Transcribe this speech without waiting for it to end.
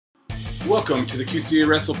Welcome to the QCA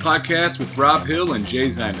Wrestle Podcast with Rob Hill and Jay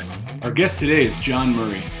Zyman. Our guest today is John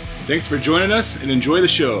Murray. Thanks for joining us and enjoy the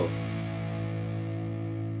show.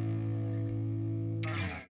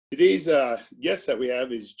 Today's guest that we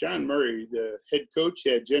have is John Murray, the head coach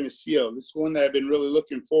at Geneseo. This is one that I've been really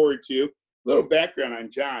looking forward to. A little background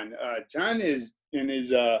on John. John is in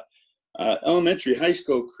his elementary high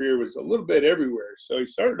school career was a little bit everywhere. So he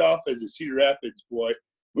started off as a Cedar Rapids boy,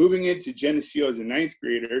 moving into Geneseo as a ninth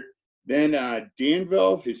grader. Then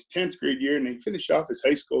Danville, his 10th grade year, and he finished off his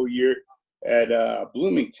high school year at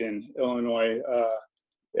Bloomington, Illinois,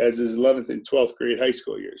 as his 11th and 12th grade high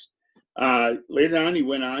school years. Later on, he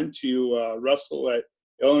went on to wrestle at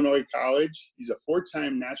Illinois College. He's a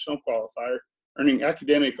four-time national qualifier, earning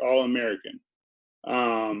academic All-American.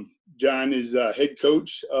 John is head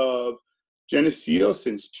coach of Geneseo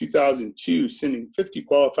since 2002, sending 50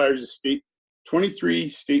 qualifiers to state, 23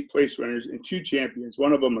 state place winners, and 2 champions,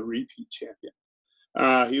 one of them a repeat champion.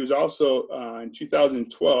 He was also, in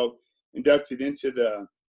 2012, inducted into the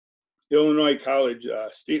Illinois College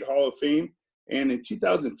State Hall of Fame. And in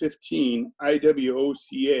 2015,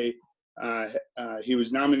 IWOCA, he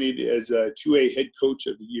was nominated as a 2A head coach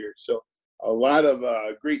of the year. So a lot of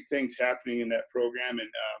great things happening in that program and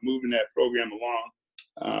moving that program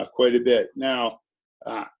along quite a bit. Now,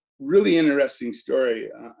 really interesting story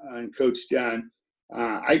on Coach John.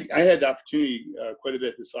 I had the opportunity quite a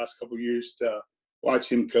bit this last couple of years to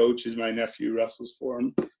watch him coach as my nephew wrestles for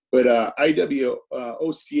him. But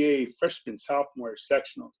IWOCA freshman sophomore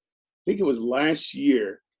sectionals, I think it was last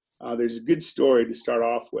year. There's a good story to start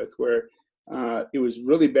off with where it was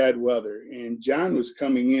really bad weather, and John was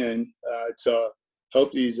coming in to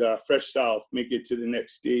help these Fresh South make it to the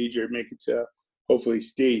next stage or make it to hopefully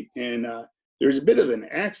state. And there was a bit of an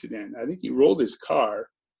accident. I think he rolled his car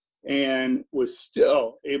and was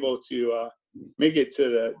still able to make it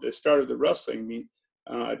to the start of the wrestling meet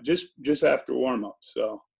just after warm-up.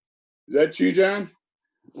 So is that true, John?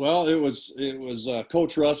 Well, it was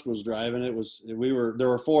Coach Rusk was driving. There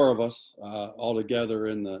were 4 of us all together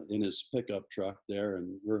in his pickup truck there,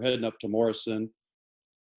 and we're heading up to Morrison.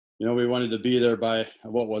 You know, we wanted to be there by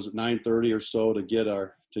 9:30 or so to get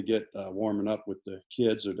warming up with the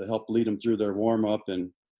kids or to help lead them through their warm up,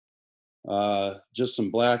 and just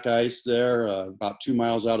some black ice there about 2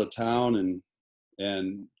 miles out of town,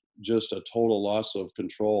 and just a total loss of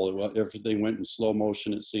control. Everything went in slow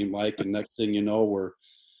motion, it seemed like, and next thing you know, we're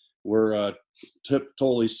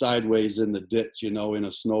totally sideways in the ditch, you know, in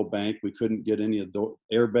a snow bank. We couldn't get any of the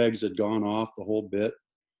airbags had gone off the whole bit.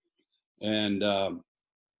 And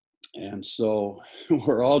so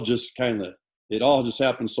we're all just it all just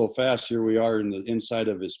happened so fast. Here we are in the inside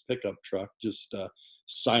of his pickup truck, just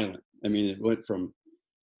silent. I mean, it went from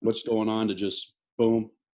what's going on to just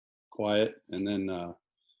boom, quiet. And then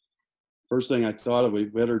first thing I thought of, we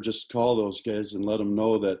better just call those guys and let them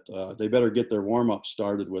know that they better get their warm-up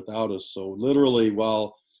started without us. So literally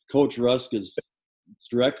while Coach Rusk is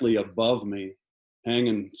directly above me,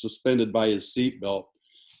 hanging suspended by his seatbelt,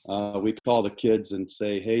 we call the kids and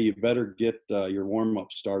say, hey, you better get your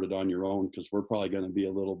warm-up started on your own because we're probably going to be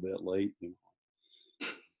a little bit late. You know?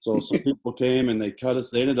 So some people came and they cut us.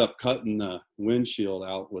 They ended up cutting the windshield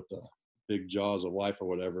out with the big jaws of life or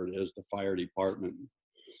whatever it is, the fire department.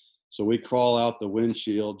 So we crawl out the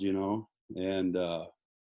windshield, you know, and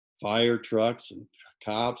fire trucks and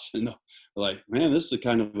cops, and like, man, this is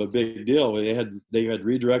kind of a big deal. They had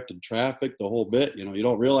redirected traffic, the whole bit. You know, you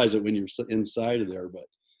don't realize it when you're inside of there, but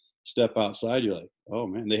step outside, you're like, oh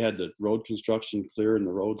man, they had the road construction clearing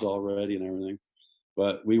the roads already and everything.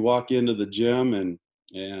 But we walk into the gym, and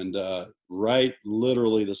right,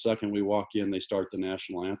 literally the second we walk in, they start the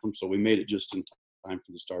national anthem. So we made it just in time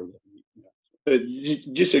for the start of the meet. Yeah.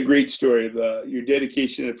 Just a great story of your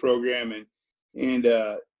dedication to the program, and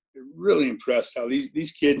really impressed how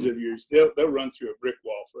these kids of yours, they'll run through a brick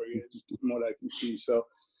wall for you, from what I can see. So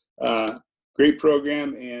great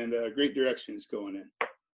program and great direction it's going in.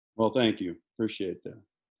 Well, thank you. Appreciate that.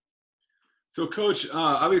 So, Coach,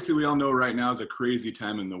 obviously we all know right now is a crazy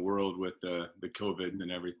time in the world with the COVID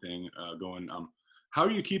and everything going. How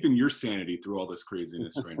are you keeping your sanity through all this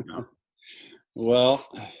craziness right now? Well,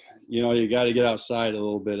 you know, you got to get outside a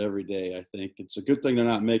little bit every day. I think it's a good thing they're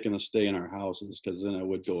not making us stay in our houses, because then I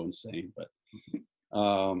would go insane. But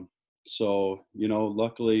so, you know,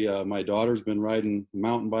 luckily my daughter's been riding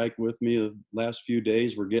mountain bike with me the last few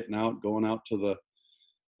days. We're getting out, going out to the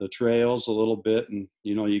trails a little bit, and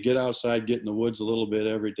you know, you get outside, get in the woods a little bit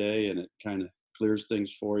every day, and it kind of clears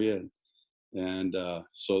things for you. And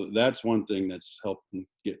so that's one thing that's helped me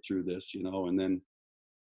get through this, you know. And then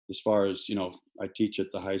as far as, I teach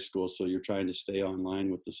at the high school, so you're trying to stay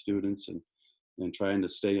online with the students and trying to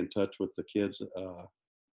stay in touch with the kids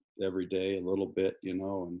every day a little bit,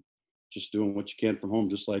 and just doing what you can from home,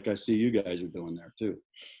 just like I see you guys are doing there too.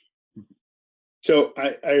 So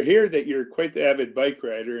I hear that you're quite the avid bike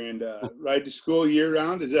rider and ride to school year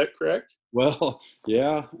round. Is that correct? Well,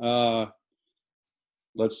 yeah.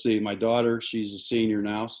 Let's see. My daughter, she's a senior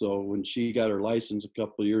now. So when she got her license a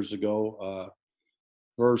couple of years ago,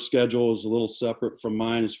 her schedule is a little separate from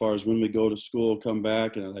mine as far as when we go to school, come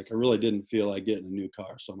back. And I really didn't feel like getting a new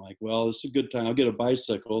car. So I'm like, well, this is a good time. I'll get a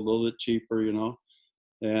bicycle, a little bit cheaper,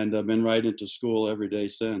 and I've been riding to school every day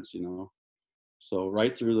since, So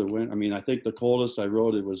right through the winter, I think the coldest I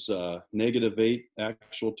rode, it was -8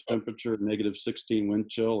 actual temperature, -16 wind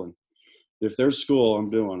chill. And if there's school, I'm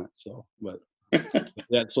doing it. So, but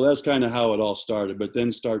so that's kind of how it all started. But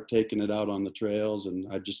then start taking it out on the trails. And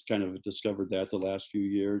I just kind of discovered that the last few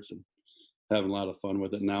years and having a lot of fun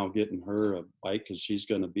with it. Now getting her a bike because she's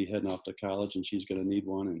going to be heading off to college and she's going to need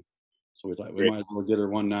one. And so we thought we might as well get her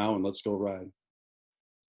one now and let's go ride.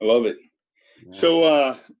 I love it. Yeah. So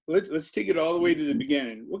let's take it all the way to the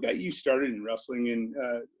beginning. What got you started in wrestling? And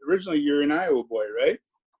originally you're an Iowa boy, right?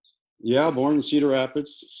 Yeah, born in Cedar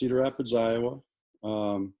Rapids, Iowa.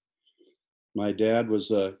 My dad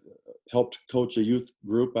was helped coach a youth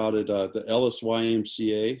group out at the Ellis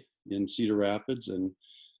YMCA in Cedar Rapids, and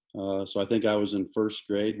so I think I was in first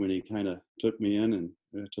grade when he kind of took me in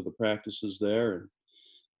and to the practices there,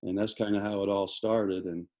 and that's kind of how it all started.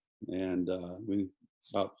 And we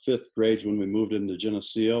about fifth grade when we moved into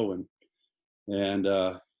Geneseo, and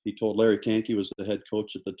he told Larry Kankey was the head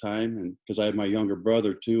coach at the time, and because I had my younger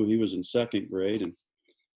brother too, he was in second grade,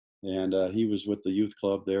 and he was with the youth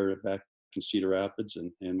club there back in Cedar Rapids,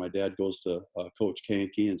 and my dad goes to Coach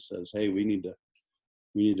Kankey and says, "Hey, we need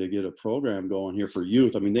to get a program going here for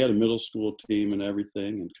youth." They had a middle school team and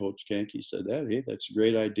everything, and Coach Kankey said, "Hey, that's a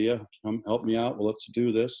great idea. Come help me out. Well, let's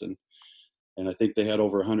do this." And I think they had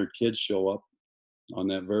over 100 kids show up on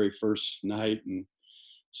that very first night, and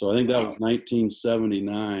so I think that was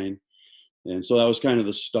 1979, and so that was kind of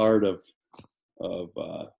the start of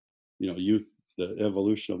youth, the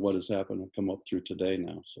evolution of what has happened and come up through today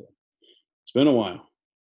now. So it's been a while.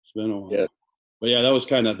 Yeah. But yeah, that was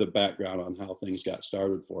kind of the background on how things got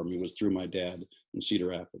started for me, was through my dad in Cedar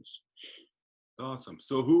Rapids. Awesome.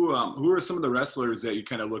 So who are some of the wrestlers that you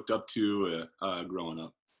kind of looked up to growing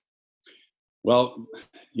up? Well,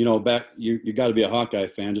 back you got to be a Hawkeye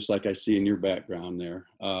fan, just like I see in your background there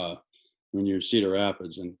when you're in Cedar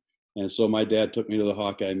Rapids, and so my dad took me to the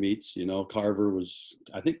Hawkeye meets.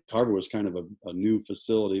 I think Carver was kind of a new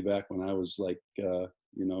facility back when I was like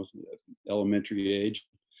elementary age,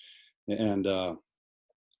 and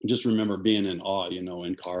just remember being in awe,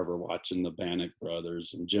 in Carver, watching the Bannock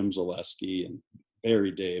brothers and Jim Zaleski and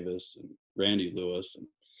Barry Davis and Randy Lewis, and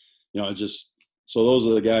so those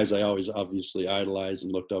are the guys I always obviously idolized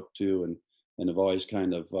and looked up to, and have always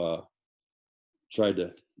kind of tried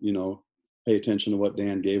to, pay attention to what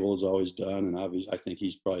Dan Gable has always done. And obviously, I think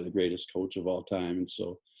he's probably the greatest coach of all time. And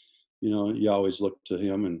so, you always look to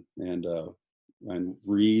him and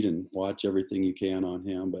read and watch everything you can on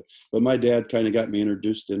him. But my dad kind of got me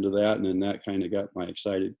introduced into that, and then that kind of got my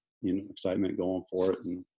excitement going for it,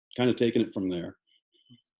 and kind of taking it from there.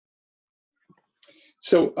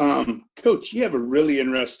 So, Coach, you have a really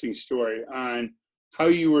interesting story on how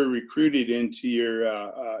you were recruited into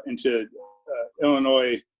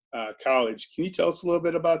Illinois college. Can you tell us a little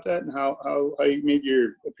bit about that and how you made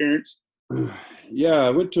your appearance? Yeah, I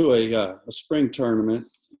went to a spring tournament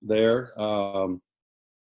there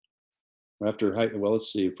after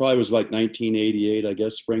let's see, it probably was like 1988, I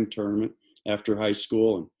guess, spring tournament after high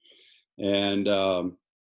school, and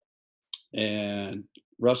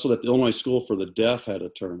wrestled at the Illinois School for the Deaf had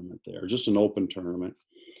a tournament there, just an open tournament.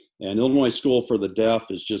 And Illinois School for the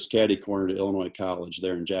Deaf is just catty corner to Illinois College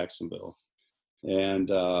there in Jacksonville. And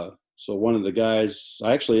so one of the guys,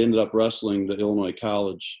 I actually ended up wrestling the Illinois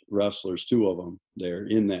College wrestlers, two of them there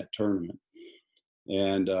in that tournament.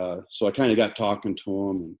 And so I kind of got talking to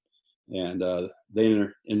them, and they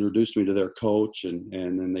introduced me to their coach, and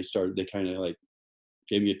then they kind of like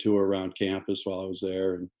gave me a tour around campus while I was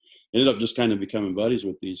there, and ended up just kind of becoming buddies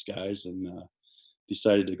with these guys, and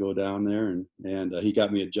decided to go down there, and he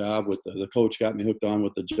got me a job with the coach, got me hooked on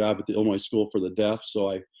with the job at the Illinois School for the Deaf.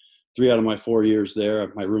 So 3 out of my 4 years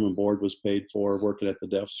there, my room and board was paid for, working at the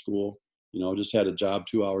deaf school. Just had a job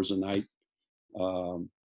 2 hours a night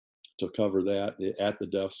to cover that at the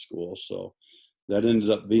deaf school. So that ended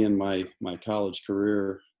up being my college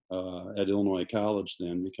career at Illinois College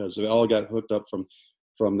then, because it all got hooked up from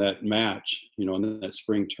from that match, in that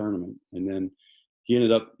spring tournament. And then he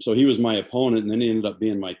was my opponent, and then he ended up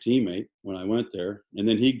being my teammate when I went there. And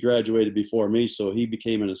then he graduated before me, so he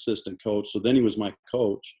became an assistant coach. So then he was my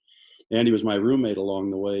coach, and he was my roommate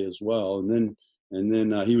along the way as well. And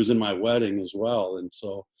then he was in my wedding as well. And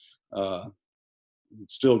so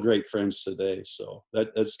still great friends today. So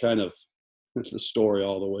that's kind of the story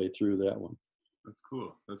all the way through that one. That's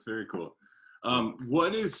cool. That's very cool.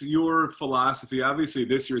 What is your philosophy? Obviously,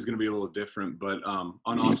 this year is going to be a little different, but on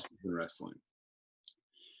off-season wrestling.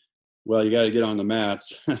 Well, you got to get on the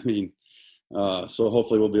mats. I mean, so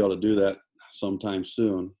hopefully we'll be able to do that sometime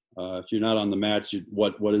soon. If you're not on the mats,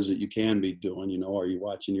 what is it you can be doing? Are you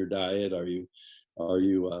watching your diet? Are you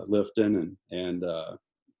lifting? And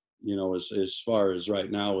as far as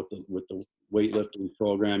right now with the weightlifting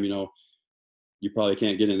program, you probably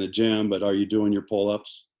can't get in the gym, but are you doing your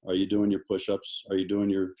pull-ups? Are you doing your push-ups? Are you doing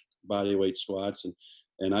your body weight squats?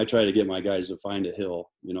 And I try to get my guys to find a hill,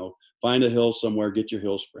 find a hill somewhere, get your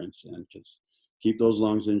hill sprints in, because keep those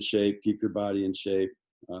lungs in shape, keep your body in shape.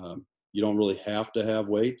 You don't really have to have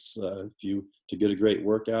weights. To get a great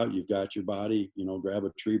workout, you've got your body, grab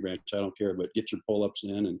a tree branch, I don't care, but get your pull-ups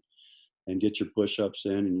in and get your push-ups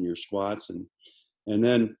in and your squats. And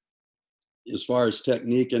then as far as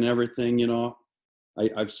technique and everything,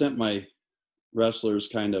 I've sent my wrestlers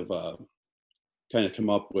kind of come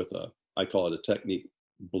up with I call it a technique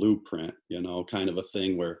blueprint, kind of a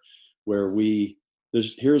thing where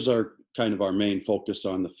here's our kind of our main focus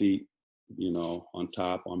on the feet, on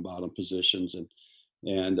top, on bottom positions.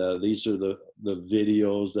 And these are the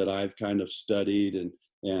videos that I've kind of studied,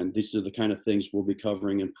 and these are the kind of things we'll be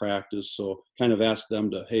covering in practice. So kind of ask them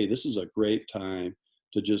hey, this is a great time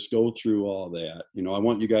to just go through all that. I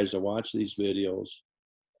want you guys to watch these videos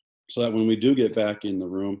so that when we do get back in the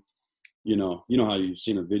room, you know how you've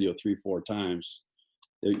seen a video 3-4 times,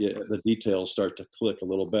 the details start to click a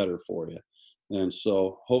little better for you. And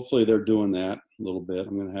so hopefully they're doing that a little bit.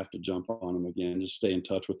 I'm going to have to jump on them again, just stay in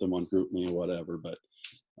touch with them on GroupMe or whatever, but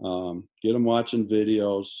get them watching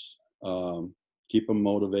videos, keep them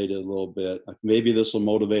motivated a little bit. Maybe this will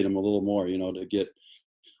motivate them a little more, to get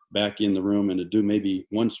back in the room and to do, maybe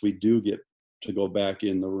once we do get to go back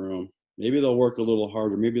in the room, maybe they'll work a little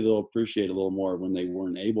harder. Maybe they'll appreciate a little more when they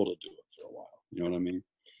weren't able to do it for a while. You know what I mean?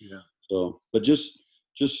 Yeah. So, but just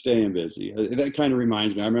staying busy. That kind of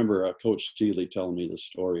reminds me, I remember Coach Seeley telling me the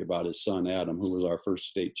story about his son, Adam, who was our first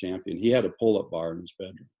state champion. He had a pull-up bar in his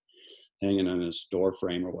bedroom hanging on his door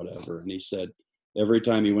frame or whatever. And he said every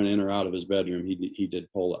time he went in or out of his bedroom, he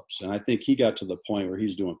did pull-ups. And I think he got to the point where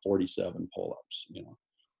he's doing 47 pull-ups,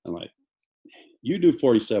 I'm like, you do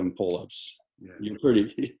 47 pull-ups. Yeah. You're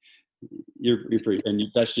pretty, and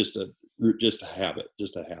that's just a habit,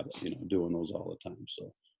 doing those all the time.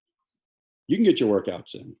 So you can get your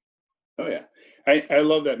workouts in. Oh yeah. I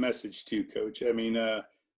love that message too, Coach. I mean,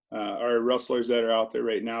 our wrestlers that are out there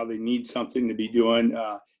right now, they need something to be doing.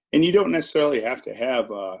 And you don't necessarily have to have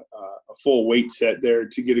a full weight set there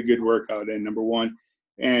to get a good workout in, number one.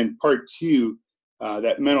 And part two,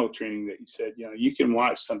 that mental training that you said, you can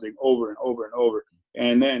watch something over and over and over,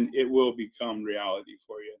 and then it will become reality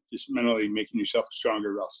for you, just mentally making yourself a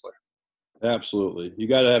stronger wrestler. Absolutely. You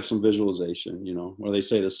got to have some visualization, where they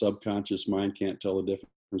say the subconscious mind can't tell the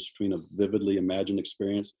difference between a vividly imagined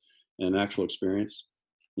experience and an actual experience.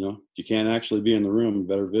 If you can't actually be in the room, you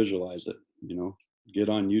better visualize it, get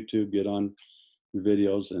on YouTube, get on your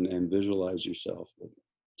videos and visualize yourself.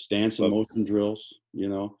 Stance and motion drills,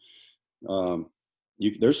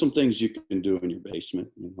 there's some things you can do in your basement,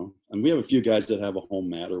 and we have a few guys that have a home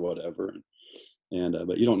mat or whatever.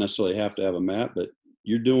 But you don't necessarily have to have a mat, but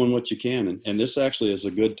you're doing what you can. And this actually is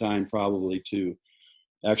a good time probably to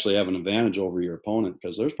actually have an advantage over your opponent,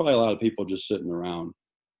 because there's probably a lot of people just sitting around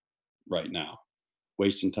right now,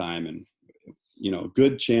 wasting time, and,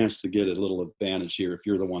 good chance to get a little advantage here if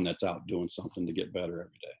you're the one that's out doing something to get better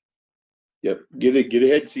every day. Yep. Get a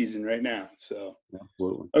head season right now. So,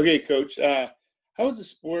 absolutely. Okay, Coach, how has the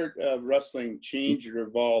sport of wrestling changed or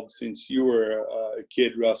evolved since you were a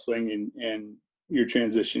kid wrestling and your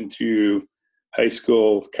transition through high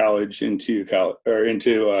school, college, into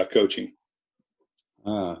coaching?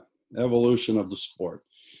 Evolution of the sport.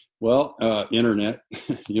 Well, internet.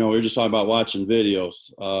 We were just talking about watching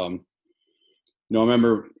videos. I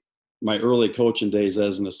remember my early coaching days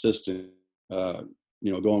as an assistant.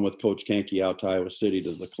 Going with Coach Kanke out to Iowa City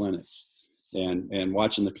to the clinics, and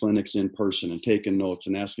watching the clinics in person and taking notes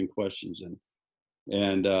and asking questions,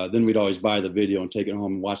 and then we'd always buy the video and take it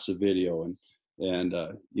home and watch the video, and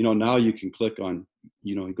now you can click on,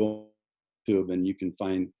 go to YouTube and you can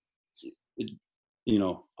find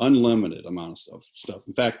unlimited amount of stuff.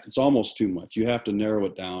 In fact, it's almost too much. You have to narrow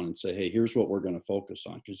it down and say, hey, here's what we're going to focus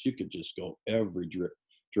on, because you could just go every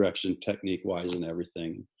direction, technique wise and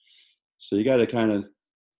everything. So you got to kind of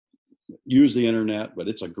use the internet, but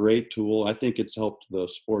it's a great tool. I think it's helped the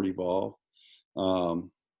sport evolve.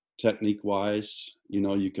 Technique wise,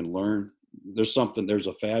 you can learn. There's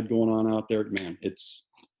a fad going on out there, man. It's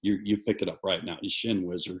you pick it up right now. You shin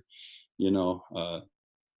wizard,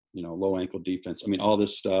 low ankle defense. I mean, all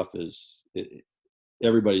this stuff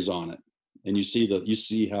everybody's on it. And you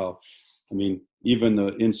see how, I mean, even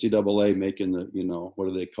the NCAA making the, what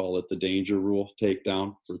do they call it? The danger rule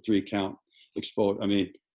takedown for 3 count expose. I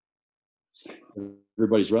mean,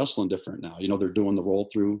 everybody's wrestling different now. They're doing the roll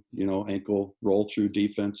through, ankle roll through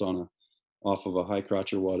defense off of a high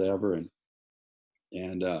crotch or whatever.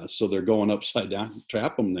 And so they're going upside down,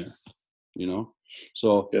 trap them there,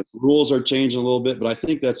 So Yep. Rules are changing a little bit, but I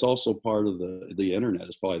think that's also part of the internet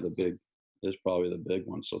is probably the big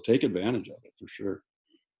one. So take advantage of it for sure.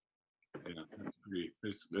 Yeah, that's great.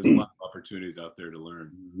 There's a lot of opportunities out there to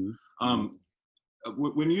learn. Mm-hmm.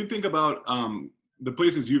 When you think about the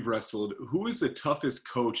places you've wrestled, who is the toughest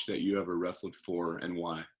coach that you ever wrestled for, and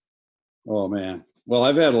why? Oh man. Well,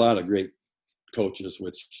 I've had a lot of great coaches,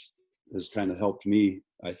 which has kind of helped me,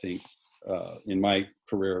 I think, in my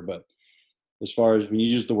career. But as far as when you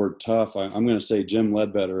use the word tough, I'm going to say Jim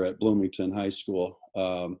Ledbetter at Bloomington High School.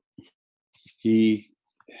 He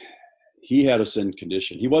had us in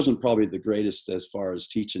condition. He wasn't probably the greatest as far as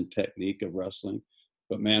teaching technique of wrestling,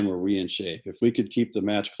 but man, were we in shape. If we could keep the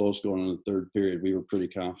match close going in the third period, we were pretty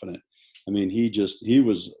confident. I mean, he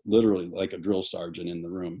was literally like a drill sergeant in the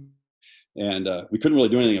room. And we couldn't really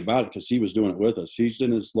do anything about it because he was doing it with us. He's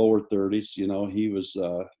in his lower 30s. He was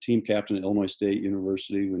team captain at Illinois State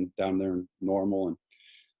University when down there in Normal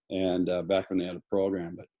and back when they had a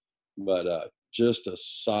program. But just a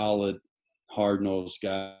solid, hard-nosed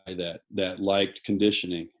guy that liked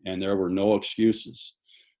conditioning, and there were no excuses.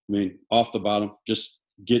 I mean, off the bottom, just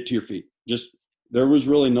get to your feet. There was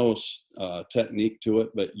really no technique to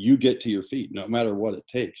it, but you get to your feet no matter what it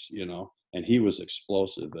takes, And he was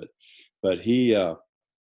explosive, but he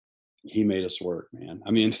made us work, man.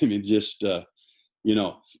 I mean, just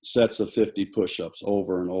sets of 50 push-ups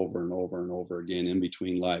over and over and over and over again in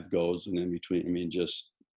between live goes and in between. I mean,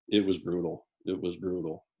 it was brutal. It was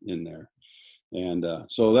brutal in there. And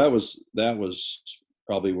so that was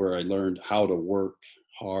probably where I learned how to work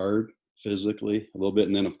hard physically a little bit.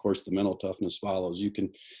 And then of course the mental toughness follows. You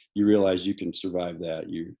realize you can survive that.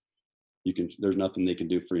 There's nothing they can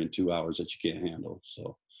do for you in 2 hours that you can't handle.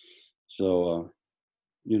 So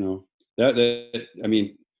that I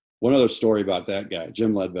mean, one other story about that guy,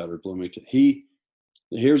 Jim Ledbetter, Bloomington.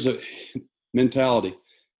 Here's a mentality.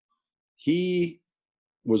 He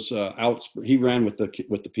was he ran with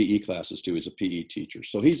the PE classes too. He's a PE teacher.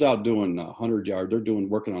 So he's out doing 100 yard. They're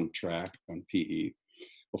working on track on PE.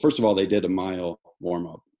 Well, first of all, they did a mile warm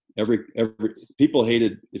up. Every people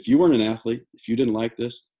hated, if you weren't an athlete, if you didn't like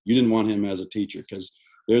this, you didn't want him as a teacher, because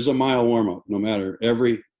there's a mile warm up no matter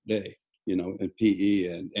every day, in PE.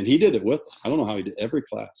 And he did it with, I don't know how he did every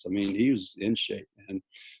class. I mean, he was in shape. And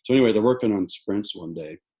so anyway, they're working on sprints one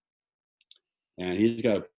day, and he's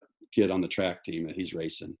got a kid on the track team that he's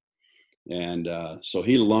racing. And so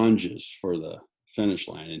he lunges for the finish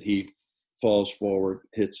line, and he falls forward,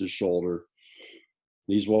 hits his shoulder.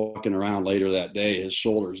 He's walking around later that day, his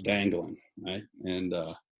shoulder's dangling, right? And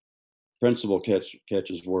principal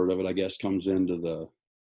catches word of it, I guess, comes into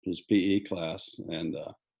his PE class and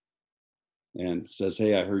says,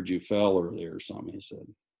 "Hey, I heard you fell earlier or something." He said,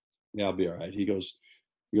 "Yeah, I'll be all right." He goes,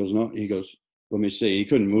 "No." He goes, "Let me see." He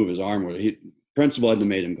couldn't move his arm with it. Principal had to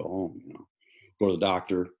make him go home, go to the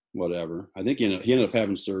doctor, whatever. I think he ended up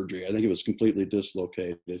having surgery. I think it was completely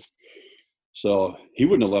dislocated. So he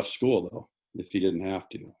wouldn't have left school though if he didn't have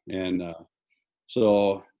to. And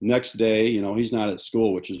so next day, he's not at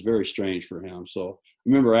school, which is very strange for him. So I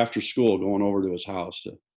remember after school going over to his house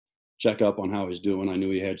to check up on how he's doing. I knew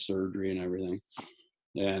he had surgery and everything.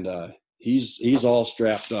 And he's all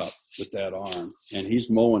strapped up with that arm, and he's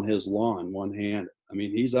mowing his lawn one hand. I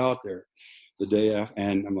mean, he's out there the day after,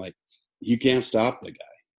 and I'm like, you can't stop the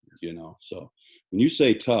guy, So when you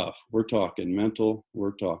say tough, we're talking mental,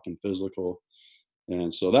 we're talking physical.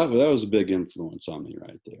 And so that was a big influence on me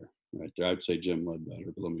right there. I'd say Jim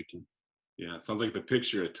Ledbetter, Bloomington. Yeah, it sounds like the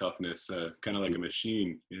picture of toughness, kind of like a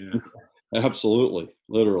machine. Yeah. Absolutely.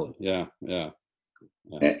 Literally. Yeah.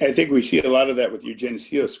 I think we see a lot of that with your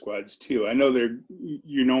Geneseo squads too. I know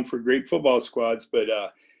you're known for great football squads, but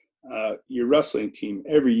your wrestling team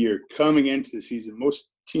every year coming into the season,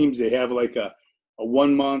 most teams, they have like a a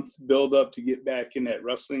 1 month build up to get back in that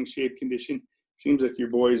wrestling shape condition. Seems like your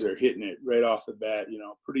boys are hitting it right off the bat.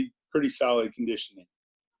 Pretty solid conditioning.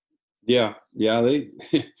 Yeah, they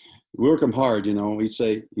we work them hard. We'd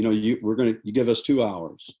say, you give us 2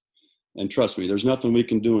 hours, and trust me, there's nothing we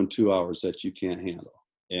can do in 2 hours that you can't handle.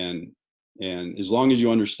 And as long as you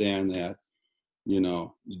understand that,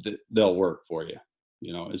 they'll work for you.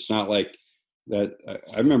 It's not like that.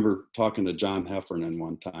 I remember talking to John Heffernan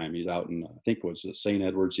one time. He's out in, I think it was at St.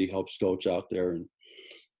 Edwards. He helps coach out there,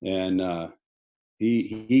 and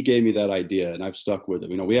he gave me that idea, and I've stuck with it.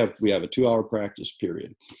 We have a 2 hour practice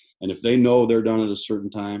period, and if they know they're done at a certain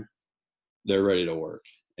time, they're ready to work.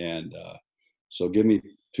 And so give me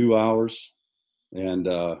 2 hours, and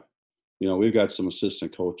we've got some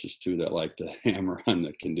assistant coaches too that like to hammer on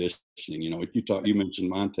the conditioning. You mentioned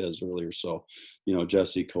Montez earlier, so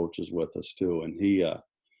Jesse coaches with us too, and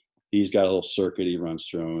he's got a little circuit he runs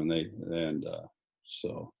through, and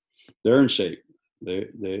so they're in shape.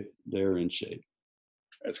 They're in shape.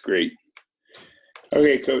 That's great.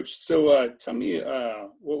 Okay, Coach. So tell me,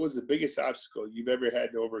 what was the biggest obstacle you've ever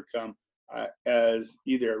had to overcome as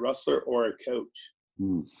either a wrestler or a coach?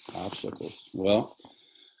 Obstacles. Well,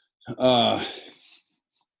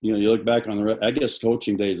 you look back on I guess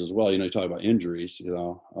coaching days as well. You talk about injuries.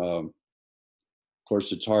 Of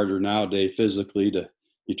course, it's harder nowadays physically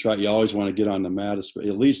you always want to get on the mat,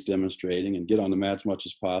 at least demonstrating, and get on the mat as much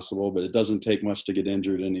as possible. But it doesn't take much to get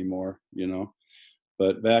injured anymore.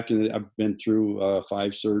 But back I've been through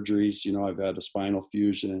 5 surgeries. I've had a spinal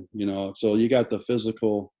fusion. So you got the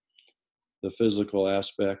physical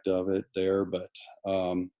aspect of it there. But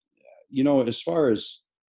as far as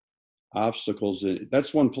obstacles,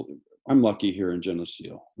 that's one. I'm lucky here in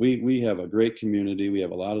Geneseo. We have a great community. We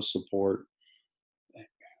have a lot of support.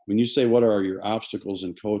 When you say what are your obstacles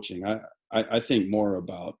in coaching, I think more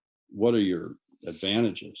about what are your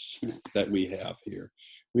advantages that we have here.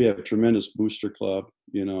 We have a tremendous booster club.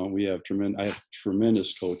 I have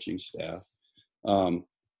tremendous coaching staff.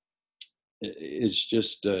 It's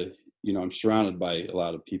just I'm surrounded by a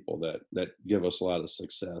lot of people that give us a lot of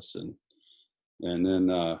success, and then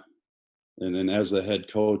as the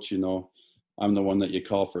head coach, I'm the one that you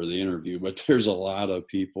call for the interview, but there's a lot of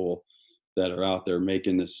people that are out there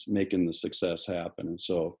making the success happen. And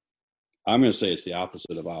so I'm going to say it's the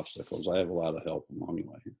opposite of obstacles. I have a lot of help along the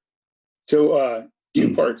way. So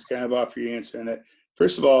 2 parts kind of off your answer. And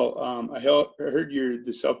first of all, I heard you're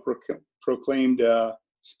the self-proclaimed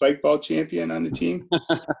spike ball champion on the team.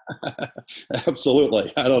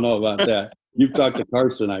 Absolutely. I don't know about that. You've talked to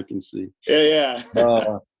Carson, I can see. Yeah.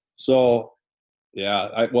 So, yeah,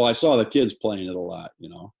 I saw the kids playing it a lot,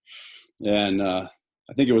 and I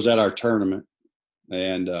think it was at our tournament,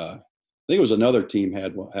 and I think it was another team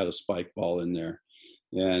had a spike ball in there,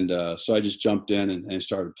 and so I just jumped in and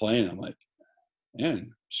started playing. I'm like,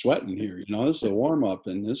 man, sweating here, this is a warm up,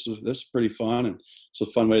 and this is pretty fun, and it's a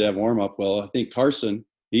fun way to have warm up. Well, I think Carson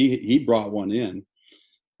he brought one in,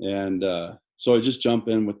 and so I just jump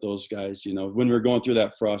in with those guys. When we were going through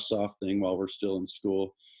that frost soft thing while we're still in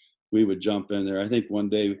school, we would jump in there. I think one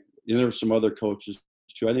day there were some other coaches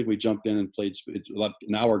too. I think we jumped in and played.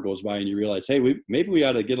 An hour goes by and you realize, hey, maybe we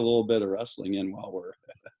ought to get a little bit of wrestling in while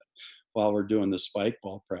we're doing the spike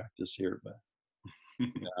ball practice here. But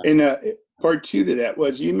and part 2 to that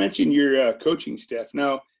was you mentioned your coaching staff.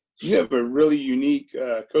 Now you have a really unique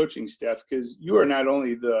coaching staff because you are not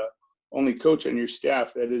only the only coach on your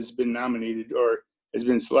staff that has been nominated or has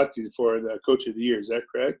been selected for the Coach of the Year. Is that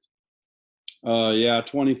correct? Yeah,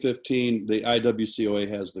 2015, the IWCOA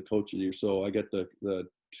has the Coach of the Year. So I got the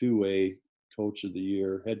 2A Coach of the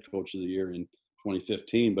Year, Head Coach of the Year in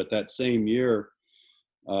 2015. But that same year,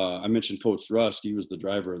 I mentioned Coach Rusk. He was the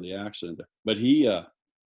driver of the accident. But he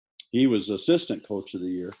was Assistant Coach of the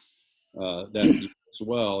Year that year as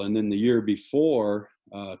well. And then the year before,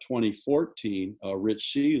 2014,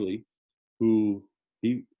 Rich Sheely, who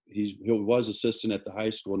he was assistant at the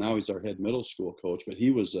high school. Now he's our head middle school coach, but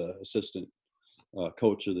he was assistant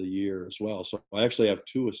coach of the year as well. So I actually have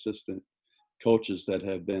 2 assistant coaches that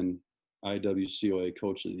have been IWCOA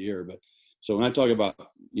coach of the year. But so when I talk about,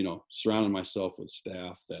 surrounding myself with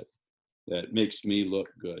staff that makes me look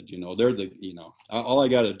good, they're all I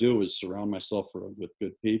got to do is surround myself with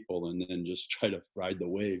good people and then just try to ride the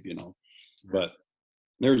wave, But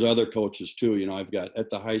there's other coaches too. I've got at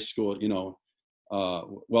the high school,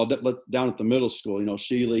 down at the middle school,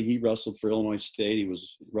 Sheely, he wrestled for Illinois State. He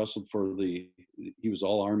was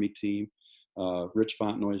all Army team. Rich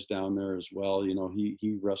Fontenoy's down there as well.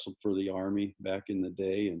 He wrestled for the Army back in the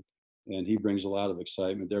day, and he brings a lot of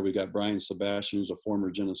excitement there. We got Brian Sebastian, who's a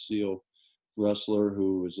former Geneseo wrestler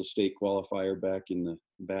who was a state qualifier back in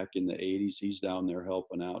the 80s. He's down there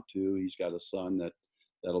helping out too. He's got a son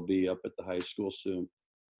that'll be up at the high school soon.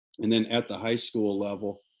 And then at the high school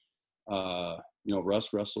level,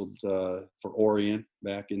 Russ wrestled for Orion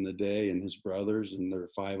back in the day, and his brothers, and there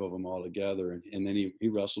are 5 of them all together. And then he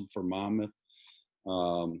wrestled for Monmouth.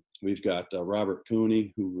 We've got Robert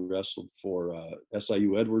Cooney, who wrestled for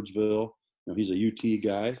SIU Edwardsville. He's a UT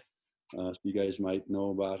guy. So you guys might know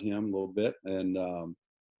about him a little bit, and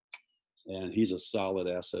he's a solid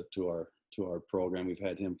asset to our program. We've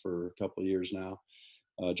had him for a couple of years now.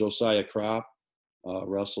 Josiah Kropp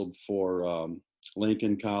wrestled for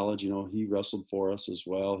Lincoln College. He wrestled for us as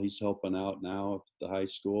well. He's helping out now at the high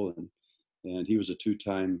school, and he was a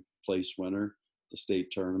 2-time place winner, the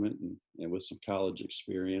state tournament, and with some college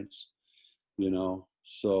experience.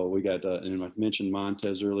 So we got, and I mentioned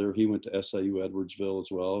Montez earlier. He went to SIU Edwardsville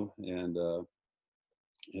as well, and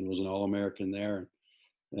was an All-American there.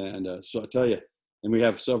 And so I tell you, and we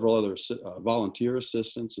have several other volunteer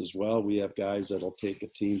assistants as well. We have guys that'll take a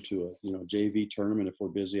team to a JV tournament if we're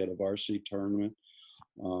busy at a varsity tournament.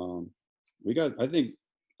 We got, I think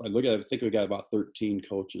we got about 13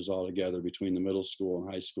 coaches altogether between the middle school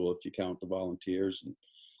and high school if you count the volunteers,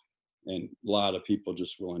 and a lot of people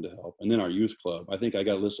just willing to help. And then our youth club, I think I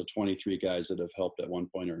got a list of 23 guys that have helped at one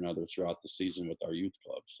point or another throughout the season with our youth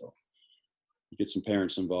club. So you get some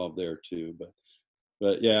parents involved there too.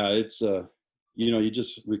 But yeah, it's you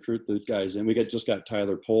just recruit those guys. And we just got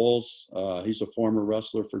Tyler Poles. He's a former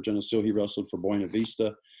wrestler for Geneseo. He wrestled for Buena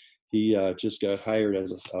Vista. He just got hired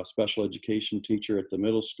as a special education teacher at the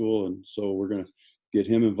middle school, and so we're going to get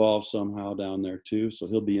him involved somehow down there too. So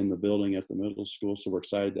he'll be in the building at the middle school. So we're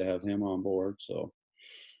excited to have him on board. So,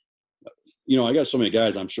 I got so many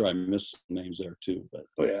guys, I'm sure I missed names there too. But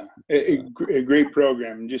a great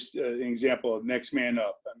program. Just an example of next man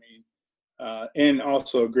up. I mean, and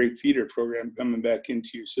also a great feeder program coming back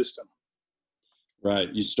into your system. Right.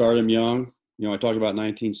 You start them young. I talk about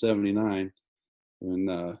 1979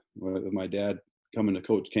 when with my dad coming to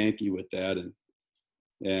Coach Kankey with that.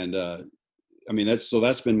 And I mean,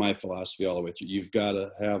 that's been my philosophy all the way through. You've got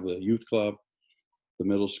to have the youth club, the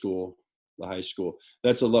middle school, the high school.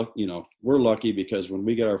 That's a luck. We're lucky because when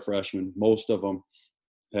we get our freshmen, most of them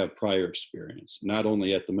have prior experience, not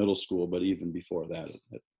only at the middle school, but even before that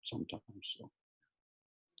sometimes. So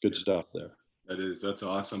good stuff there. That's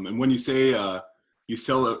awesome. And when you say you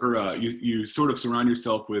sort of surround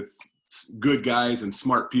yourself with good guys and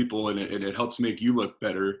smart people, and it helps make you look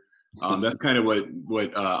better. That's kind of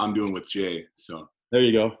what I'm doing with Jay. So there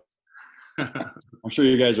you go. I'm sure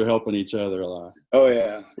you guys are helping each other a lot. Oh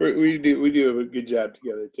yeah, we do have a good job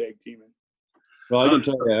together, tag teaming. Well, I can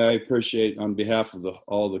tell you, I appreciate on behalf of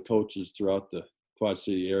all the coaches throughout the Quad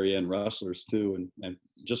City area and wrestlers too, and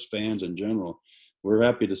just fans in general. We're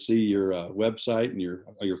happy to see your website and your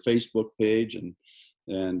Facebook page,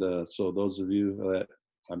 and so those of you that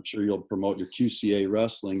I'm sure you'll promote your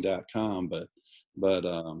QCAWrestling.com, but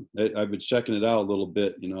I've been checking it out a little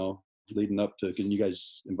bit, leading up to, and you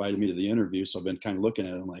guys invited me to the interview, so I've been kind of looking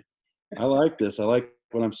at it. I'm like, I like this. I like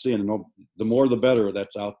what I'm seeing. And the more the better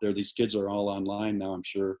that's out there. These kids are all online now, I'm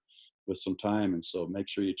sure, with some time, and so make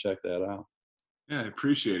sure you check that out. Yeah, I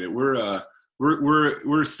appreciate it. We're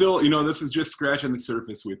still, this is just scratching the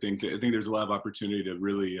surface. I think there's a lot of opportunity to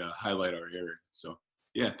really highlight our area. So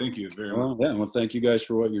yeah, thank you very much. Yeah, well, thank you guys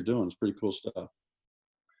for what you're doing. It's pretty cool stuff.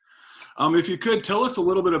 If you could tell us a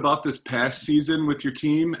little bit about this past season with your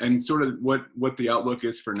team and sort of what the outlook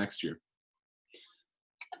is for next year.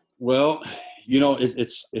 Well,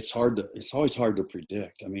 it's always hard to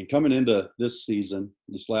predict. I mean, coming into this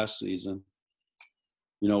last season,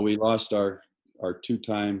 we lost our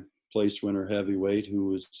 2-time place winner heavyweight, who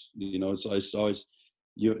was,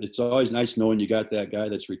 it's always nice knowing you got that guy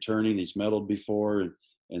that's returning. He's medaled before,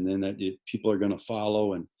 and then that people are going to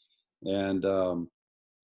follow, and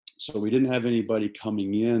so we didn't have anybody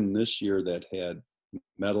coming in this year that had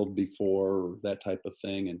medaled before or that type of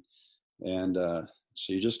thing, and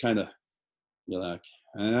so you just kind of, you're like,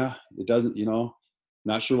 it doesn't,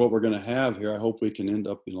 not sure what we're going to have here. I hope we can end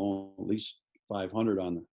up, at least 500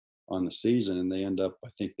 on the season, and they end up, I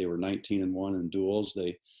think they were 19-1 in duels.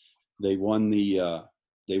 They won the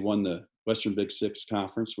Western Big Six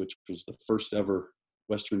Conference, which was the first ever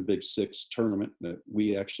Western Big Six tournament that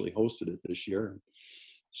we actually hosted it this year.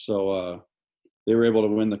 So they were able to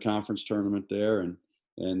win the conference tournament there,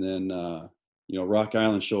 and then Rock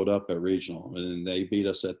Island showed up at regional, and they beat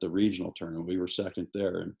us at the regional tournament. We were second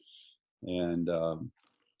there, and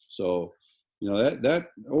so that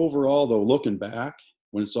overall, though, looking back,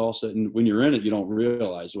 when it's all said and when you're in it, you don't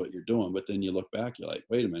realize what you're doing. But then you look back, you're like,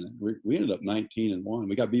 wait a minute, we ended up 19-1.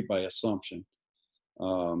 We got beat by Assumption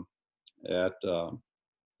at the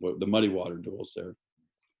Muddy Water duels there.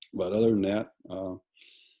 But other than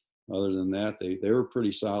that, they were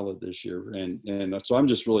pretty solid this year. And so I'm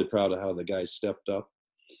just really proud of how the guys stepped up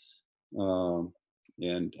and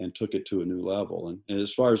took it to a new level. And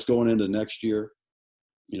as far as going into next year,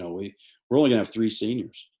 we're only gonna have 3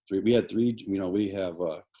 seniors. We had 3. We have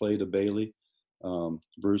Clay DeBailey,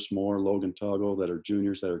 Bruce Moore, Logan Tuggle that are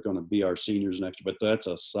juniors that are going to be our seniors next year. But that's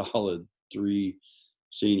a solid 3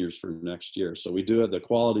 seniors for next year. So we do have the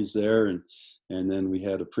qualities there, and then we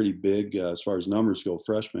had a pretty big, as far as numbers go,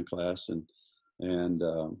 freshman class, and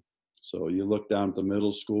so you look down at the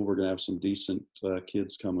middle school, we're going to have some decent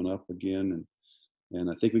kids coming up again, and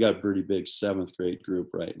I think we got a pretty big 7th grade group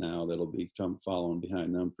right now that'll be following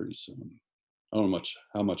behind them pretty soon. I don't know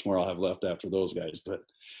how much more I'll have left after those guys, but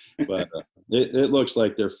it looks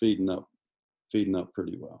like they're feeding up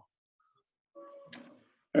pretty well.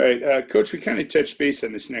 All right, Coach, we kind of touched base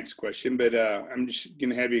on this next question, but I'm just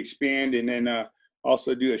going to have you expand and then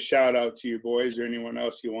also do a shout out to your boys or anyone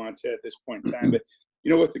else you want to at this point in time. But,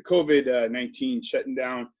 with the COVID-19 shutting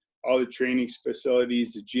down all the training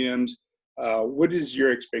facilities, the gyms, what is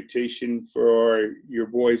your expectation for your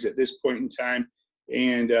boys at this point in time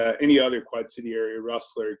and any other Quad City area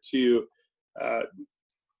wrestler to,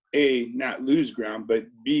 A, not lose ground, but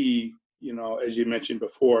B, as you mentioned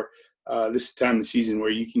before, this is the time of the season where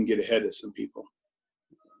you can get ahead of some people?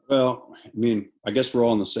 Well, I guess we're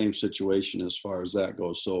all in the same situation as far as that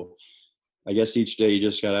goes. So I guess each day you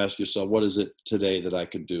just got to ask yourself, what is it today that I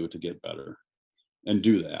could do to get better? And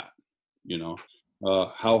do that,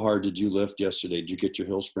 How hard did you lift yesterday? Did you get your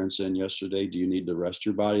hill sprints in yesterday? Do you need to rest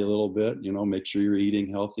your body a little bit? Make sure you're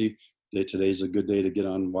eating healthy. Today's a good day to get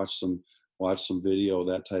on, watch some video,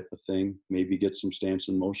 that type of thing. Maybe get some stance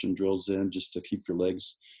and motion drills in just to keep your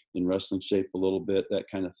legs in wrestling shape a little bit, that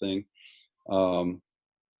kind of thing.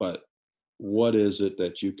 But what is it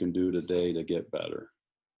that you can do today to get better?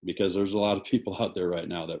 Because there's a lot of people out there right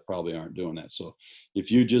now that probably aren't doing that. So if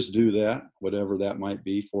you just do that, whatever that might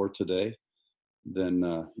be for today, then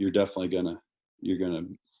you're definitely gonna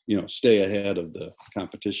stay ahead of the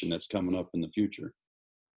competition that's coming up in the future.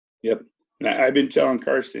 Yep. I've been telling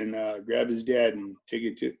Carson, grab his dad and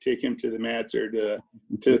take him to the mats or to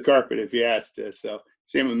the carpet if he has to. So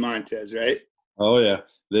same with Montez, right? Oh yeah,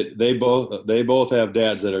 they both have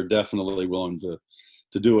dads that are definitely willing to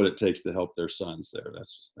do what it takes to help their sons there.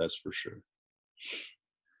 That's for sure.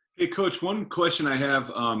 Hey, Coach, one question I have.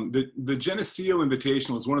 The Geneseo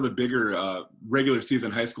Invitational is one of the bigger regular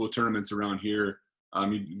season high school tournaments around here.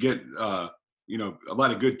 You get a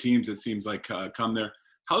lot of good teams, it seems like, come there.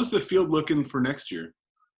 How's the field looking for next year?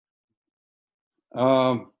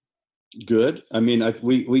 Good.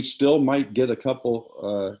 We still might get a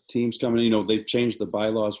couple teams coming. They've changed the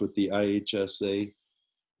bylaws with the IHSA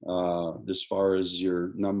as far as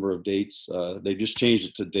your number of dates. They just changed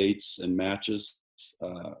it to dates and matches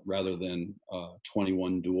rather than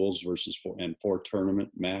 21 duels versus 4 tournament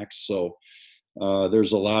max. So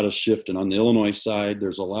there's a lot of shifting on the Illinois side.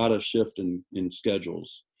 There's a lot of shift in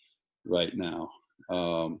schedules right now.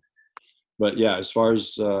 But yeah, as far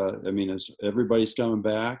as as everybody's coming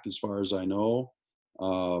back, as far as I know,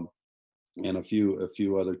 and a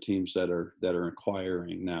few other teams that are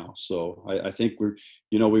inquiring now. So I think we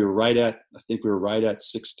were right at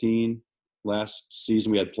 16 last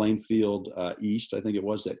season. We had Plainfield East, I think it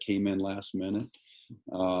was, that came in last minute.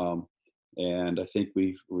 And I think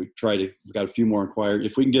we got a few more inquiries.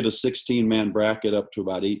 If we can get a 16-man bracket up to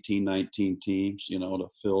about 18, 19 teams, to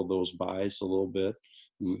fill those buys a little bit,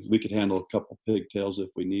 we could handle a couple pigtails if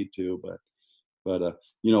we need to. But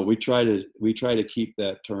we try to keep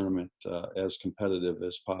that tournament as competitive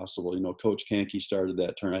as possible. Coach Kanke started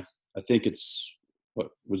that tournament. I think it's what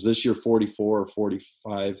was this year 44 or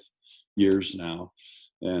 45 years now,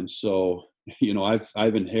 and so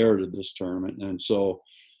I've inherited this tournament, and so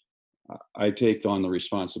I take on the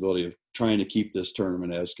responsibility of trying to keep this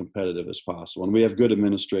tournament as competitive as possible. And we have good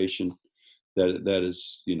administration that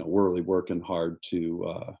is we're really working hard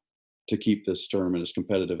to keep this tournament as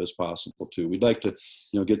competitive as possible too. We'd like to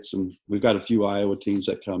get we've got a few Iowa teams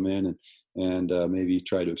that come in and maybe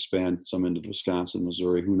try to expand some into Wisconsin,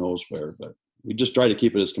 Missouri, who knows where, but we just try to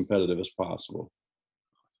keep it as competitive as possible.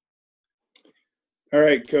 All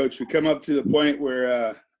right, Coach, we come up to the point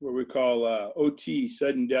where we call OT,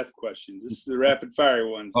 sudden death questions. This is the rapid fire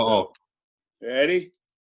one. So ready?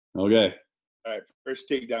 Okay. All right, first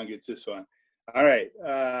takedown gets this one. All right,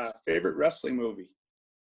 favorite wrestling movie?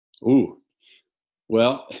 Ooh,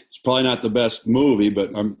 Well, it's probably not the best movie,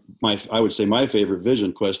 but I would say my favorite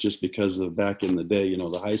Vision Quest, just because of back in the day, you know,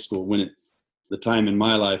 the high school the time in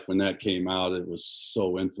my life when that came out, it was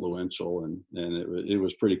so influential, and it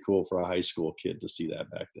was pretty cool for a high school kid to see that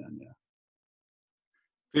back then. Yeah.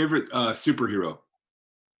 Favorite superhero?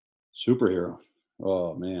 Superhero.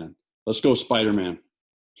 Oh man, let's go Spider-Man.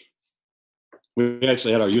 We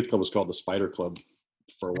actually had our youth club was called the Spider Club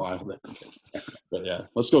for a while, but yeah,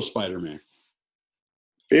 let's go Spider-Man.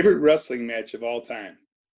 Favorite wrestling match of all time?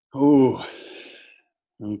 Oh,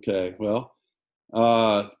 okay. Well,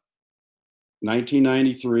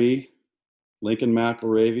 1993, Lincoln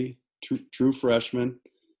McIlravy, true freshman,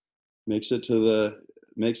 makes it to the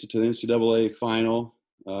NCAA final.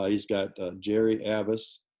 He's got Jerry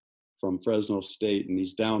Abbas from Fresno State, and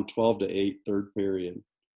he's down 12-8, third period,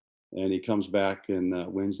 and he comes back and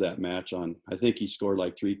wins that match on. I think he scored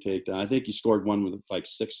like 3 takedowns. I think he scored one with like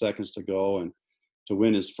 6 seconds to go, and to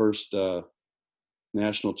win his first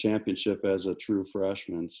national championship as a true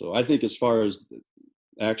freshman. So I think as far as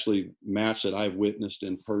actually match that I've witnessed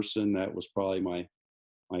in person, that was probably my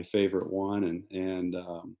favorite one. And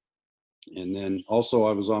then also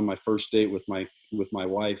I was on my first date with my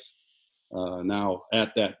wife. Now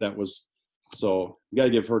at that was, so you got to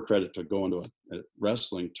give her credit to going to a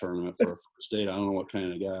wrestling tournament for a first date. I don't know what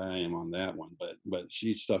kind of guy I am on that one, but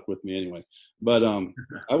she stuck with me anyway. But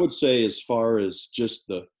I would say as far as just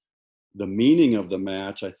the meaning of the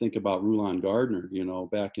match, I think about Rulon Gardner, you know,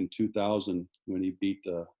 back in 2000 when he beat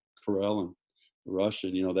Karelin, the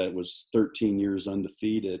Russian, you know, that was 13 years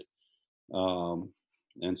undefeated. And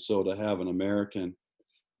so to have an American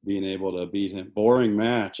being able to beat him, boring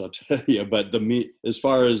match, I'll tell you, but as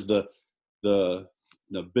far as the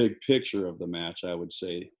big picture of the match, I would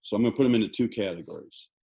say, so I'm going to put them into 2 categories.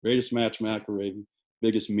 Greatest match, McIlravy.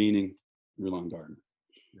 Biggest meaning, Rulon Gardner.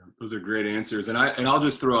 Yeah, those are great answers. And I'll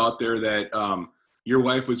just throw out there that your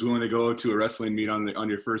wife was willing to go to a wrestling meet on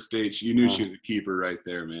your first date. You knew she was a keeper right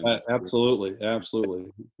there, man. Absolutely.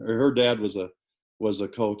 Her dad was a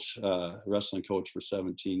coach, wrestling coach for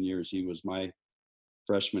 17 years. He was my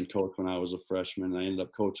freshman coach when I was a freshman, and I ended up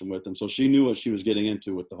coaching with him. So she knew what she was getting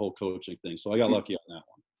into with the whole coaching thing. So I got lucky on that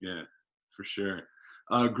one. Yeah, for sure.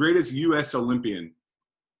 Greatest U.S. Olympian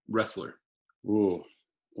wrestler? Ooh,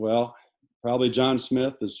 well, probably John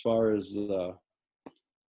Smith as far as the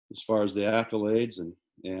accolades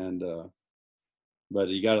but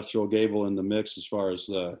you got to throw Gable in the mix as far as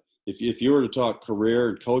if you were to talk career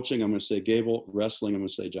and coaching, I'm going to say Gable. Wrestling, I'm going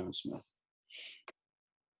to say John Smith.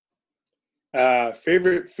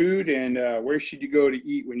 Favorite food and where should you go to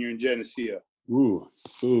eat when you're in Geneseo? Ooh,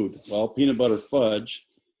 food. Well, peanut butter fudge.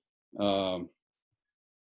 That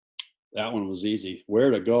one was easy.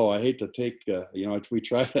 Where to go? I hate to take.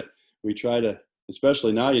 We try to,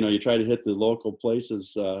 especially now. You try to hit the local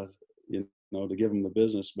places. To give them the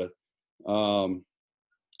business. But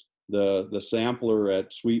the sampler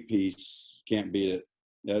at Sweet Peace, can't beat it.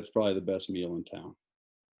 That's probably the best meal in town.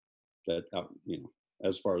 That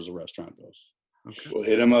as far as the restaurant goes. Okay. We'll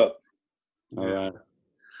hit them up. All right.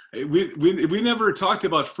 We never talked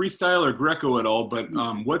about freestyle or Greco at all, but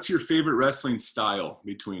what's your favorite wrestling style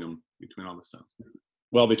between all the styles?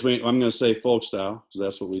 Well, I'm going to say folk style because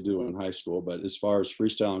that's what we do in high school. But as far as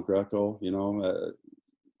freestyle and Greco,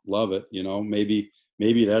 love it.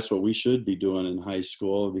 Maybe that's what we should be doing in high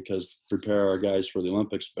school because prepare our guys for the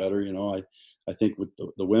Olympics better. I think with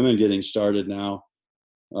the women getting started now,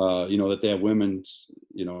 that they have women,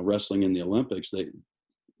 wrestling in the Olympics,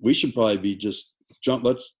 we should probably be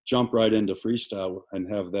let's jump right into freestyle and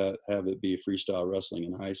have it be freestyle wrestling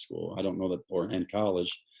in high school. I don't know that, or in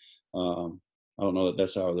college. I don't know that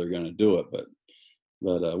that's how they're going to do it, but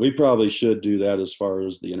we probably should do that as far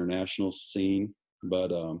as the international scene.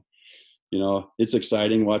 But, it's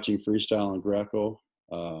exciting watching freestyle and Greco.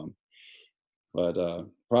 But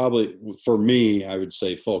probably for me, I would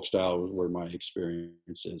say folk style where my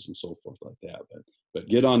experience is and so forth like that. But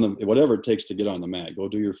get on whatever it takes to get on the mat. Go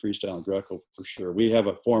do your freestyle and Greco for sure. We have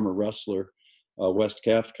a former wrestler, West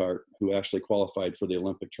Cathcart, who actually qualified for the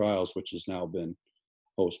Olympic trials, which has now been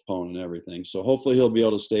postponed and everything. So hopefully he'll be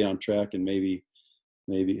able to stay on track and maybe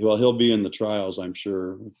he'll be in the trials, I'm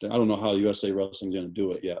sure. I don't know how USA Wrestling's going to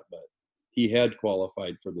do it yet, but he had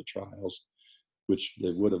qualified for the trials, which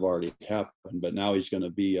they would have already happened, but now he's going to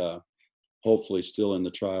be hopefully still in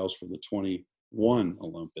the trials for the 21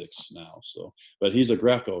 Olympics now. So, but he's a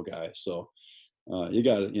Greco guy, so you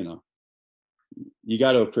got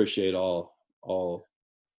to appreciate all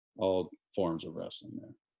forms of wrestling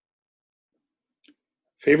there.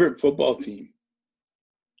 Favorite football team?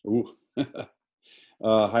 Ooh,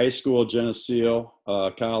 high school Geneseo,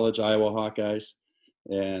 college Iowa Hawkeyes.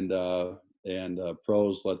 and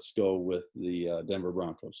pros, let's go with the Denver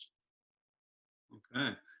Broncos.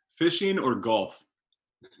 Okay. Fishing or golf?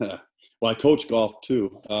 Well, I coach golf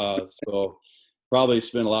too, so probably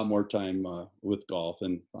spend a lot more time with golf.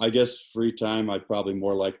 And I guess free time, I'm probably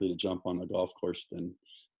more likely to jump on a golf course than.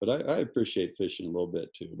 But I appreciate fishing a little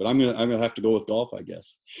bit too. But I'm gonna have to go with golf, I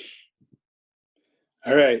guess.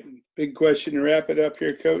 All right, big question to wrap it up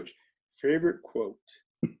here, Coach. Favorite quote?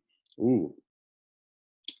 Ooh.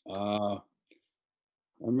 I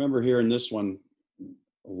remember hearing this one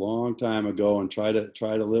a long time ago and try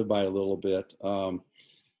to live by a little bit.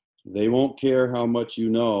 They won't care how much you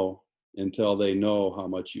know until they know how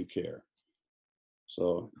much you care.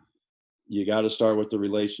 So you got to start with the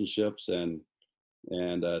relationships and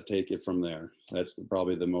take it from there. That's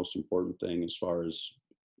probably the most important thing as far as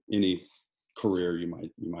any career you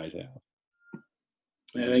might have.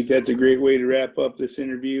 I think that's a great way to wrap up this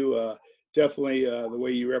interview. Definitely the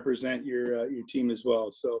way you represent your team as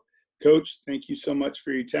well. So, Coach, thank you so much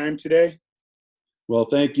for your time today. Well,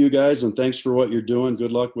 thank you guys, and thanks for what you're doing.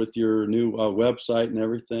 Good luck with your new website and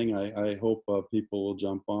everything. I hope people will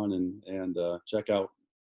jump on and check out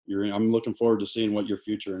I'm looking forward to seeing what your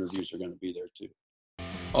future interviews are going to be there too.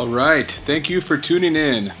 All right. Thank you for tuning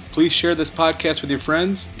in. Please share this podcast with your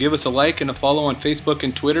friends. Give us a like and a follow on Facebook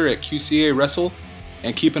and Twitter at QCA Wrestle.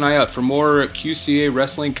 And keep an eye out for more QCA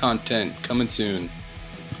wrestling content coming soon.